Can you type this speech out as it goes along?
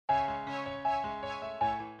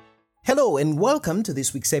Hello and welcome to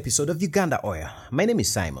this week's episode of Uganda Oil. My name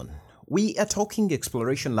is Simon. We are talking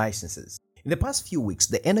exploration licenses. In the past few weeks,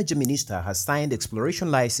 the Energy Minister has signed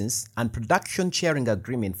exploration license and production sharing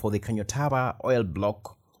agreement for the Kanyotaba oil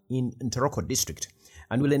block in Ntoroko district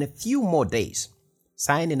and will in a few more days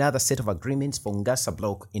sign another set of agreements for Ngasa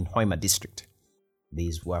block in Hoima district.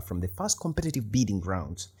 These were from the first competitive bidding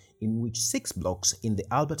rounds in which 6 blocks in the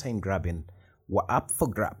Albertine Graben were up for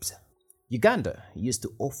grabs. Uganda used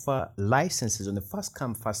to offer licenses on a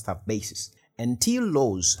first-come, first-served basis until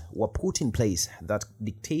laws were put in place that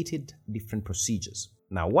dictated different procedures.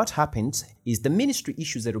 Now, what happens is the ministry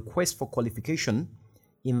issues a request for qualification,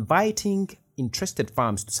 inviting interested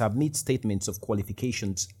firms to submit statements of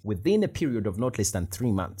qualifications within a period of not less than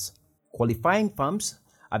 3 months. Qualifying firms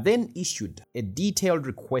are then issued a detailed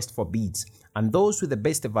request for bids, and those with the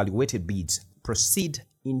best evaluated bids proceed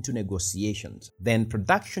into negotiations. Then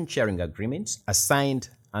production sharing agreements are signed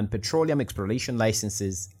and petroleum exploration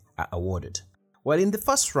licenses are awarded. Well, in the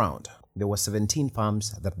first round, there were 17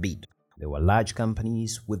 firms that bid. There were large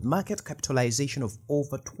companies with market capitalization of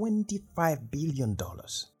over $25 billion.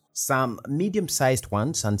 Some medium-sized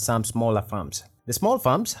ones and some smaller firms. The small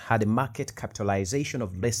firms had a market capitalization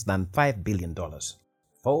of less than $5 billion.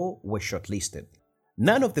 4 were shortlisted.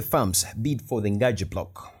 None of the firms bid for the Ngaji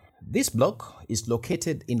block. This block is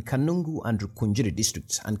located in Kanungu and Rukunjiri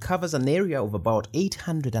districts and covers an area of about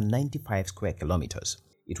 895 square kilometers.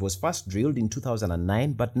 It was first drilled in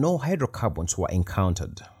 2009, but no hydrocarbons were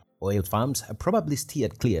encountered. Oil firms have probably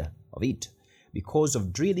steered clear of it because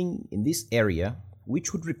of drilling in this area,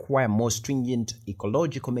 which would require more stringent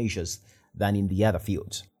ecological measures than in the other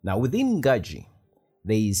fields. Now, within Ngaji,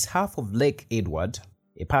 there is half of Lake Edward,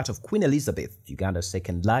 a part of Queen Elizabeth, Uganda's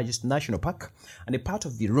second largest national park, and a part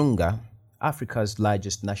of Virunga, Africa's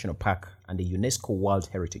largest national park and a UNESCO World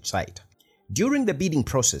Heritage Site. During the bidding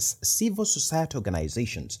process, civil society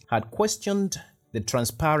organizations had questioned the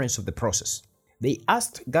transparency of the process. They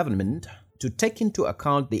asked government to take into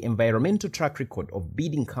account the environmental track record of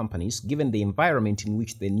bidding companies given the environment in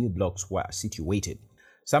which the new blocks were situated.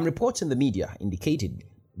 Some reports in the media indicated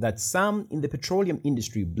that some in the petroleum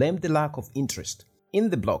industry blamed the lack of interest in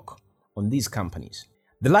the block on these companies.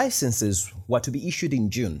 The licenses were to be issued in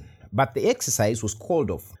June, but the exercise was called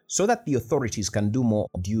off so that the authorities can do more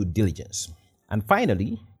due diligence. And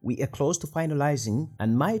finally, we are close to finalizing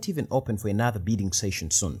and might even open for another bidding session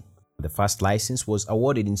soon. The first license was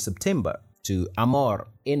awarded in September to Amor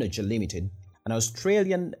Energy Limited, an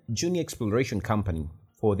Australian junior exploration company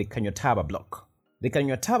for the Kanyotaba block. The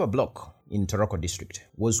Kanyotaba block in Ntoroko district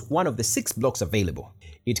was one of the 6 blocks available.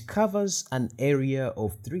 It covers an area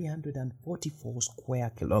of 344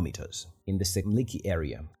 square kilometers in the Semliki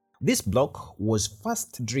area. This block was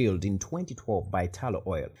first drilled in 2012 by Tullow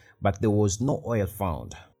Oil, but there was no oil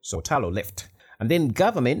found, so Tullow left. And then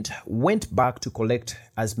government went back to collect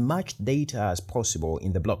as much data as possible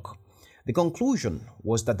in the block. The conclusion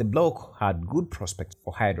was that the block had good prospects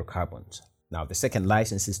for hydrocarbons. Now, the second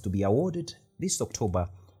license is to be awarded this October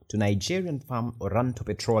to Nigerian firm Oranto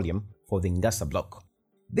Petroleum for the Ngasa block.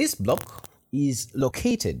 This block is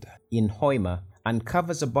located in Hoima and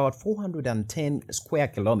covers about 410 square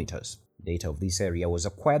kilometers. Data of this area was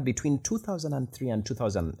acquired between 2003 and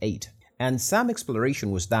 2008, and some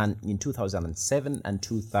exploration was done in 2007 and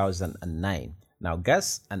 2009. Now,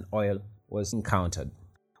 gas and oil was encountered.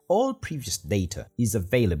 All previous data is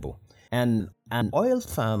available, and an oil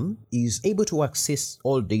firm is able to access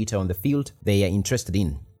all data on the field they are interested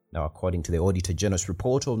in. Now, according to the Auditor General's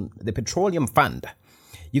report on the Petroleum Fund,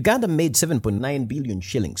 Uganda made 7.9 billion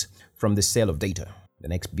shillings from the sale of data. The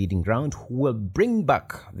next bidding round will bring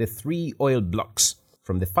back the 3 oil blocks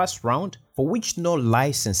from the first round for which no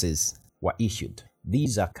licenses were issued.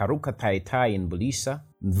 These are Karuka Taitai in Bulisa,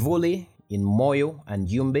 Mvule in Moyo and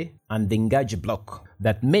Yumbe, and the Ngaji block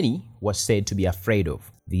that many were said to be afraid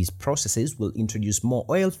of. These processes will introduce more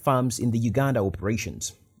oil farms in the Uganda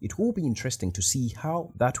operations. It will be interesting to see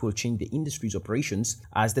how that will change the industry's operations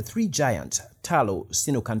as the 3 giants, Tullow,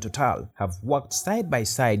 Sinnock and Total, have worked side by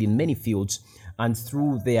side in many fields and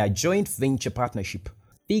through their joint venture partnership,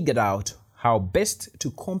 figured out how best to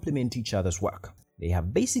complement each other's work. They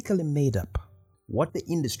have basically made up what the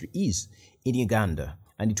industry is in Uganda,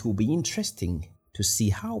 and it will be interesting to see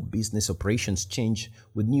how business operations change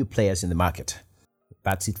with new players in the market.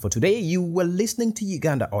 That's it for today. You were listening to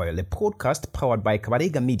Uganda Oil, a podcast powered by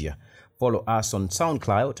Kabarega Media. Follow us on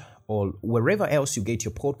SoundCloud or wherever else you get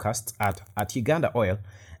your podcasts at Uganda Oil.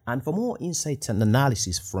 And for more insights and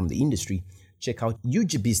analysis from the industry, check out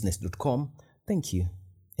ugbusiness.com. Thank you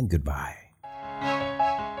and goodbye.